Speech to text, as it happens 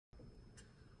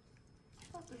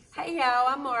Hey y'all,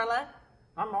 I'm Marla.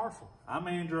 I'm Marshall. I'm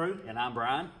Andrew. And I'm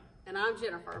Brian. And I'm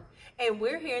Jennifer. And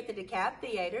we're here at the DeKalb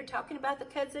Theater talking about the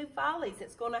Kudzu Follies.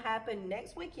 It's going to happen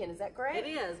next weekend, is that correct? It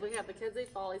is. We have the Kudzu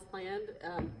Follies planned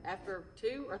after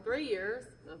 2 or 3 years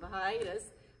of a hiatus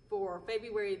for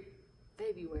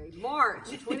March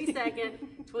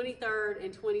 22nd, 23rd,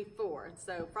 and 24th.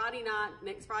 So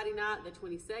next Friday night, the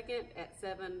 22nd at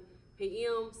 7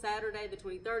 p.m., Saturday the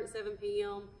 23rd at 7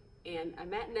 p.m., and a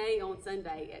matinee on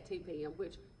Sunday at 2 p.m.,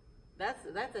 which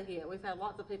that's a hit. We've had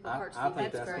lots of people purchasing I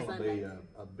think tickets that's for going to Sunday. be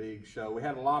a big show. We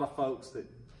had a lot of folks that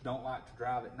don't like to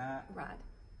drive at night. Right.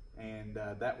 And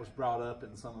that was brought up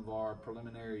in some of our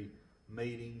preliminary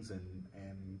meetings,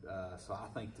 and so I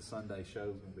think the Sunday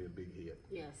show is going to be a big hit.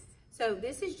 Yes. So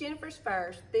this is Jennifer's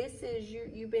first. This is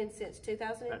you've been since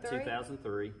 2003?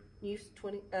 2003.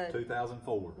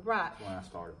 2004. Right. That's when I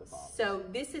started the Follies. So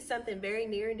this is something very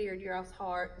near and dear to your all's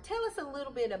heart. Tell us a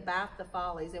little bit about the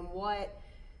Follies and what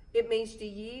it means to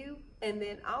you, and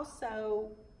then also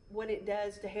what it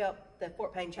does to help the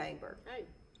Fort Payne Chamber. Hey.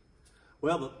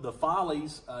 Well, the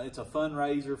Follies, it's a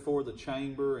fundraiser for the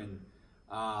Chamber, and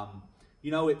you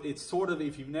know, it's sort of,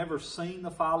 if you've never seen the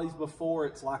Follies before,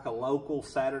 it's like a local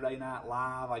Saturday Night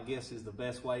Live, I guess is the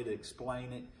best way to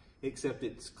explain it, except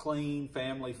it's clean,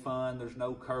 family fun, there's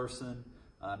no cursing,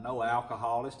 no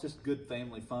alcohol, it's just good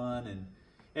family fun,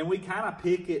 and we kind of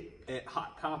pick it at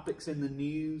hot topics in the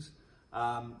news.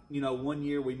 You know, one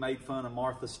year we made fun of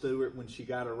Martha Stewart when she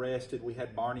got arrested. We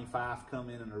had Barney Fife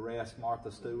come in and arrest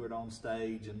Martha Stewart on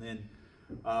stage, and then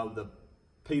the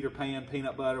Peter Pan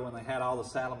peanut butter when they had all the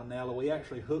salmonella. We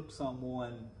actually hooked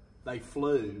someone, they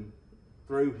flew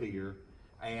through here,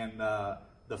 and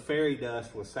the fairy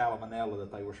dust was salmonella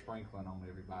that they were sprinkling on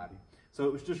everybody. So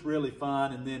it was just really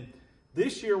fun. And then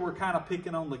this year we're kind of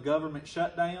picking on the government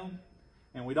shutdown.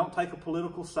 And we don't take a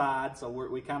political side, so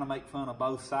we kind of make fun of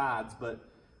both sides. But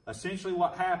essentially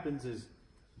what happens is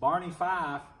Barney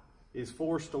Fife is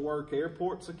forced to work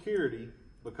airport security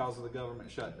because of the government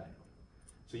shutdown.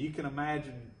 So you can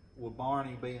imagine with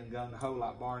Barney being gung-ho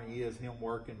like Barney is, him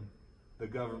working the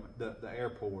government, the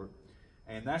airport.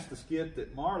 And that's the skit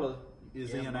that Marla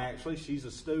is in, actually. She's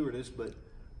a stewardess, but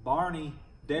Barney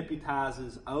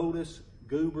deputizes Otis,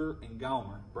 Goober, and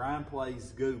Gomer. Brian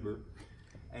plays Goober.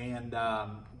 And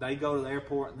they go to the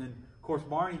airport, and then, of course,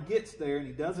 Barney gets there, and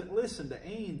he doesn't listen to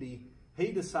Andy.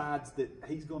 He decides that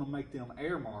he's going to make them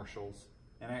air marshals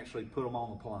and actually put them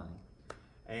on the plane.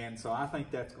 And so I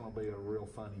think that's going to be a real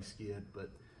funny skit. But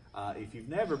if you've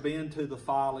never been to the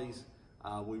Follies,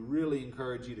 we really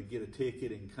encourage you to get a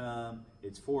ticket and come.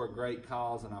 It's for a great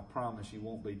cause, and I promise you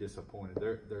won't be disappointed.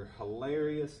 They're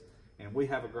hilarious, and we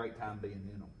have a great time being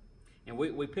in them. And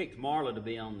we picked Marla to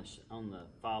be on the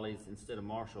Follies instead of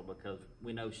Marshall because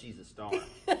we know she's a star.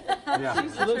 Yeah.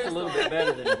 She looks a little bit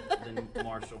better than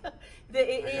Marshall.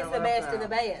 It is the best of the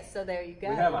best, so there you go.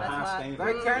 We have a That's high why- standard.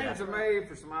 They came to me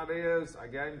for some ideas. I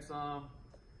gave them some.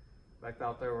 They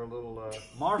thought they were a little.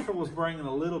 Marshall was bringing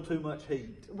a little too much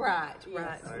heat. Right,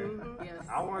 Yes. right. Mm-hmm. Yes.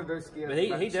 I wanted their skits. But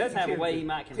he does have a way he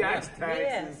might Gas convince.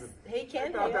 taxes. Yes, he can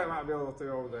I thought do that it. might be a little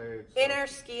too over the edge. In our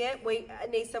skit, we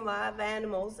need some live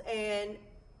animals, and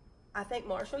I think,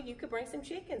 Marshall, you could bring some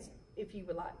chickens if you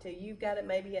would like to. You've got it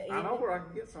maybe at I know where I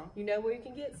can get some. You know where you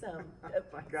can get some. I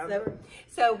got it.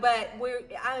 But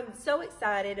I'm so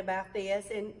excited about this,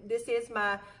 and this is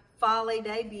my Folly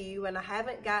debut, and I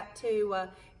haven't got to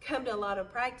come to a lot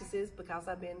of practices because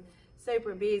I've been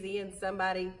super busy, and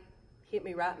somebody hit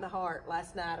me right in the heart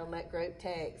last night on that group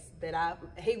text that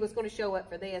he was going to show up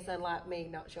for this, unlike me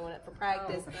not showing up for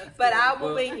practice. But I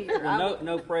will be here. Well,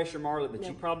 no pressure, Marla, but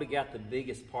you probably got the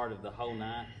biggest part of the whole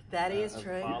night. That is of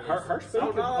true. Follies. Her So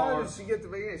speaking not only part, does she get to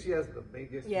be in, she has the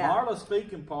biggest. Yeah. Marla's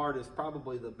speaking part is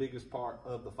probably the biggest part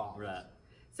of the Follies. Right.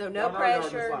 So I no know y'all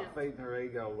pressure. Just like feeding her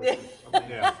ego. With it. I mean,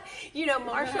 Yeah. You know,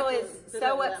 Marshall is Sit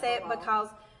so over that upset for a while. because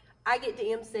I get to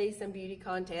MC some beauty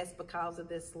contests because of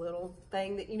this little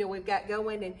thing that, we've got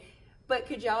going. But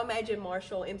could y'all imagine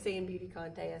Marshall MCing beauty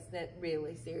contests? That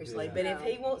really, seriously. Yeah. But if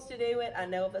he wants to do it, I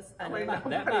know of us. I know mean, of us. That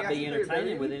Nobody might has be to do that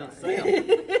entertaining within anything.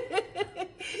 itself.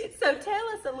 So tell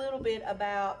us a little bit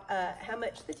about how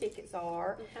much the tickets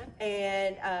are,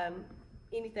 and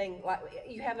anything like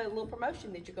you have a little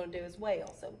promotion that you're going to do as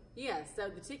well. So Yes, so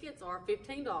the tickets are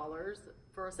 $15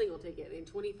 for a single ticket and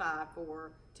 $25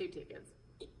 for 2 tickets.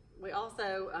 We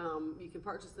also, you can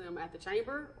purchase them at the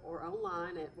Chamber or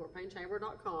online at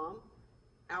FortPayneChamber.com.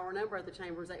 Our number at the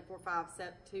Chamber is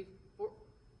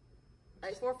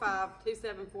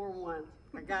 845-2741.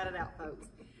 I got it out, folks.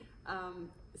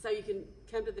 so you can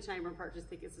come to the chamber and purchase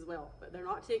tickets as well. But they're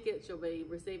not tickets. You'll be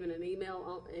receiving an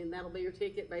email, and that'll be your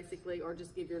ticket basically, or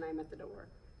just give your name at the door.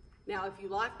 Now, if you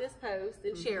like this post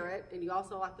and share it, and you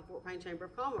also like the Fort Payne Chamber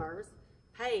of Commerce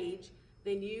page,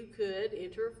 then you could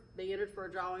be entered for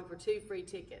a drawing for 2 free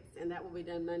tickets, and that will be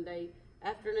done Monday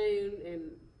afternoon, and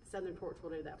Southern Porch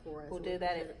will do that for us. We'll do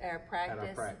that at our practice. At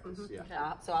our practice,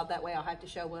 yeah. So that way I'll have to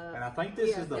show up. And I think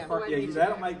this is the first,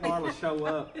 that'll make Marla show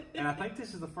up. And I think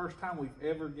this is the first time we've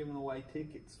ever given away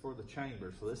tickets for the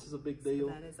chamber. So this is a big deal.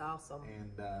 That is awesome.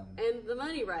 And the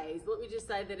money raised, let me just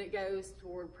say that it goes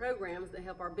toward programs that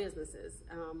help our businesses.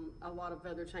 A lot of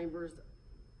other chambers,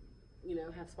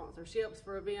 have sponsorships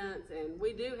for events, and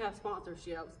we do have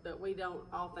sponsorships, but we don't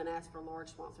often ask for large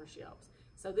sponsorships.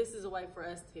 So this is a way for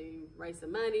us to raise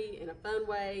some money in a fun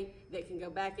way that can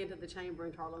go back into the chamber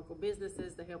and to our local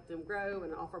businesses to help them grow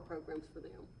and offer programs for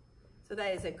them. So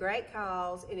that is a great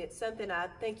cause, and it's something I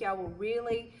think y'all will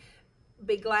really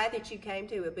be glad that you came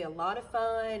to. It'll be a lot of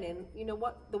fun, and you know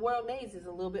what the world needs is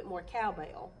a little bit more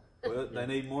cowbell. Well, they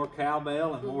need more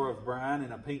cowbell and more of Brian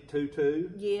in a pink tutu.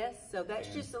 Yes, so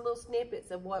that's just a little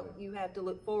snippets of what you have to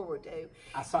look forward to.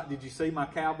 Did you see my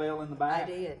cowbell in the back? I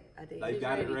did. They've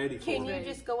got it ready for Can me. you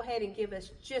just go ahead and give us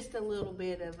just a little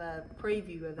bit of a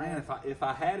preview of that? Man, if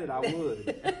I had it, I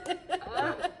would.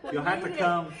 You'll have to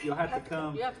come. You'll have to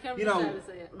come. You have to come to the show to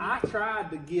see it. I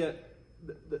tried to get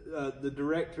the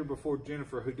director before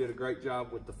Jennifer, who did a great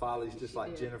job with the Follies, just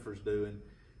like Jennifer's doing.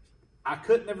 I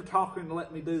couldn't ever talk her into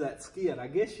letting me do that skit. I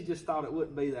guess she just thought it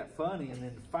wouldn't be that funny. And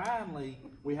then finally,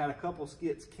 we had a couple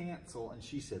skits cancel, and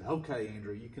she said, "Okay,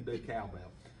 Andrew, you can do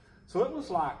cowbell." So it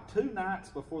was like 2 nights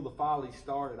before the Follies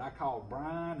started. I called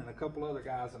Brian and a couple other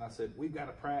guys, and I said, "We've got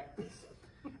to practice."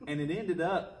 And it ended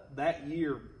up that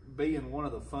year being one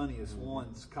of the funniest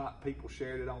ones. People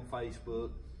shared it on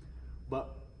Facebook.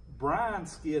 But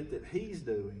Brian's skit that he's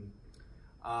doing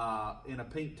in a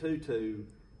pink tutu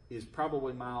is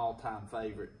probably my all-time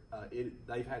favorite.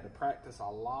 They've had to practice a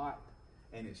lot,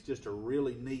 and it's just a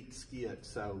really neat skit.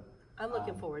 So I'm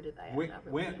looking forward to that.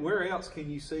 Where else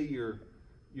can you see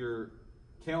your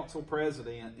council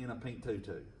president in a pink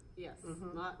tutu? Yes,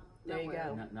 there you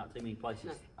go. Not too many places.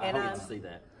 No. I hope to see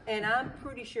that. And I'm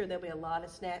pretty sure there'll be a lot of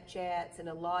Snapchats and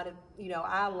a lot of,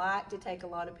 I like to take a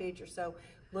lot of pictures. So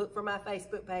look for my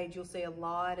Facebook page. You'll see a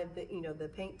lot of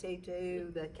the pink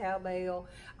tutu, the cowbell.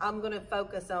 I'm going to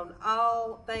focus on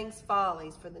all things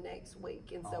Follies for the next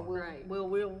week. And so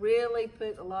we'll really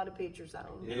put a lot of pictures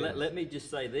on. Yeah. Let me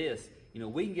just say this.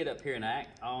 We can get up here and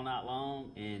act all night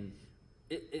long, and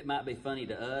it might be funny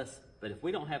to us, but if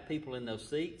we don't have people in those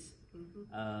seats,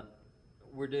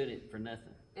 we're doing it for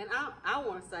nothing. And I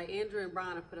want to say, Andrew and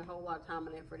Brian have put a whole lot of time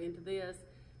and effort into this,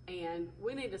 and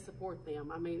we need to support them.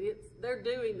 I mean, they're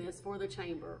doing this for the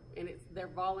chamber, and they're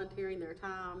volunteering their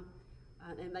time,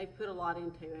 and they've put a lot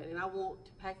into it. And I want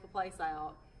to pack the place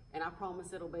out, and I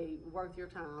promise it'll be worth your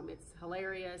time. It's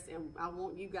hilarious, and I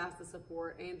want you guys to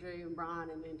support Andrew and Brian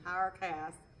and the entire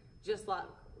cast, just like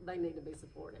they need to be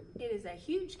supported. It is a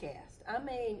huge cast. I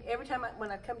mean, every time when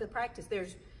I come to practice,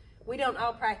 we don't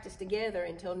all practice together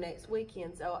until next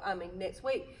weekend. So, next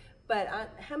week. But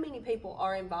how many people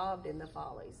are involved in the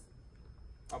Follies?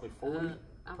 Probably 40.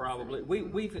 Probably.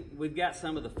 We've got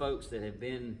some of the folks that have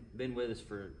been with us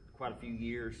for quite a few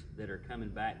years that are coming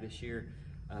back this year.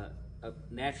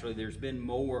 Naturally, there's been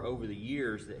more over the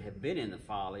years that have been in the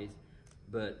Follies,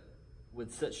 but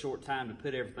with such short time to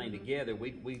put everything together,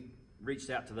 we reached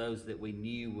out to those that we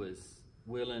knew was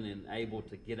willing and able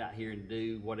to get out here and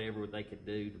do whatever they could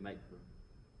do to make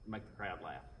the crowd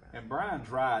laugh. And Brian's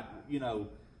right.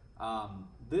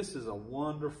 This is a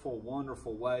wonderful,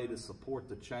 wonderful way to support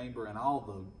the chamber and all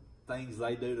the things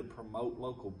they do to promote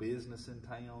local business in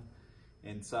town.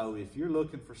 And so if you're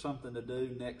looking for something to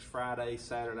do next Friday,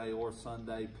 Saturday, or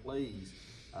Sunday, please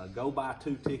go buy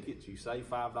 2 tickets. You save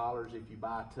 $5 if you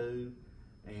buy 2.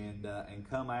 And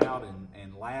come out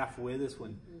and laugh with us.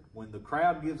 When the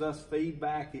crowd gives us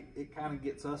feedback, it kind of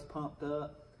gets us pumped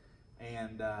up.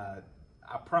 And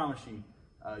I promise you,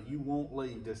 you won't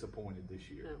leave disappointed this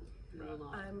year. No,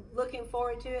 I'm looking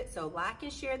forward to it. So like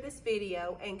and share this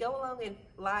video, and go along and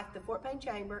like the Fort Payne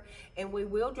Chamber, and we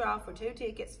will draw for 2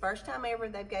 tickets. First time ever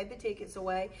they've gave the tickets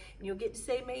away, and you'll get to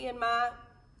see me in my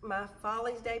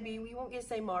Follies debut. You won't get to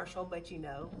say Marshall, but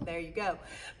there you go.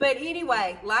 But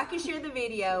anyway, like and share the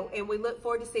video, and we look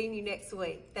forward to seeing you next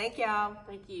week. Thank y'all.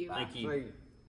 Thank you. Thank you.